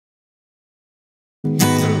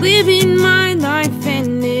living my life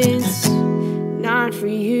and it's not for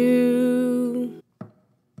you.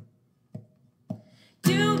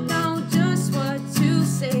 You know just what to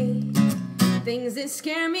say. Things that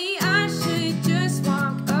scare me, I should just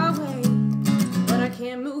walk away. But I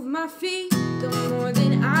can't move my feet. The more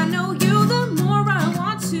that I know you, the more I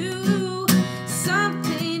want to.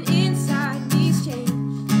 Something inside me's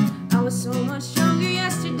changed. I was so much younger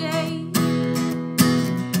yesterday.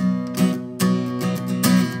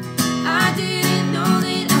 I didn't know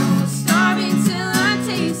that I was starving till I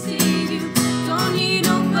tasted you. Don't need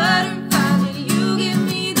no butterfly when you give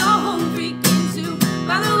me the whole freaking soup.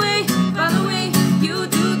 By the way, you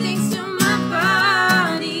do things to my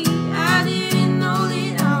body. I didn't know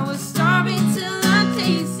that I was starving till I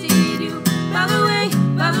tasted you. By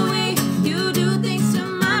the way, you do things to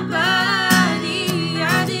my body.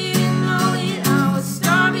 I didn't know that I was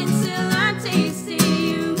starving till I tasted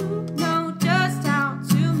you. Know just how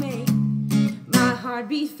to make my heart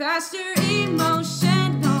beat faster.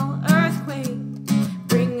 Emotional earthquake,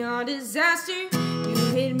 bring on disaster. You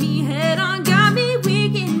hit me head on, got me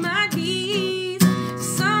weak in my knees.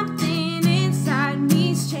 Something inside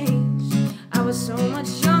me's changed. I was so much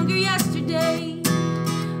younger yesterday.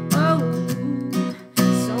 Oh,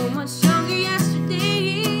 so much younger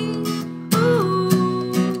yesterday.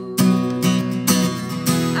 Ooh,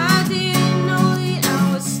 I didn't know that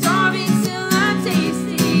I was starving till I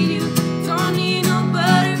tasted you. Don't need no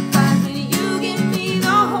butterflies when you give me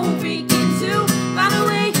the whole freaking soup. By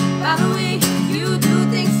the way, you do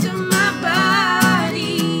things to my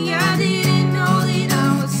body. I didn't know that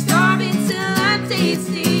I was starving till I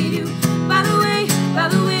tasted you. By the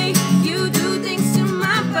way, you do things to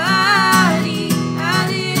my body. I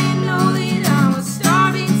didn't know that I was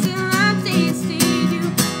starving till I tasted you.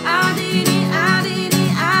 I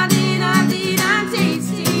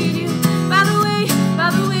tasted you. By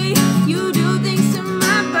the way, you do things to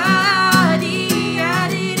my body. I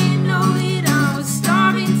didn't know that I was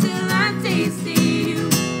starving till I tasted you.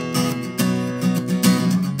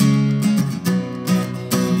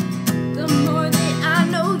 The more that I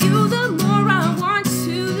know you, the more I want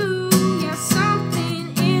to. Yeah,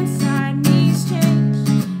 something inside me's changed.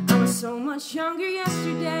 I was so much younger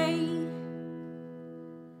yesterday.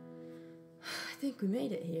 I think we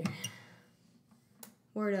made it here.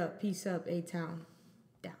 Word up, peace up, A-Town.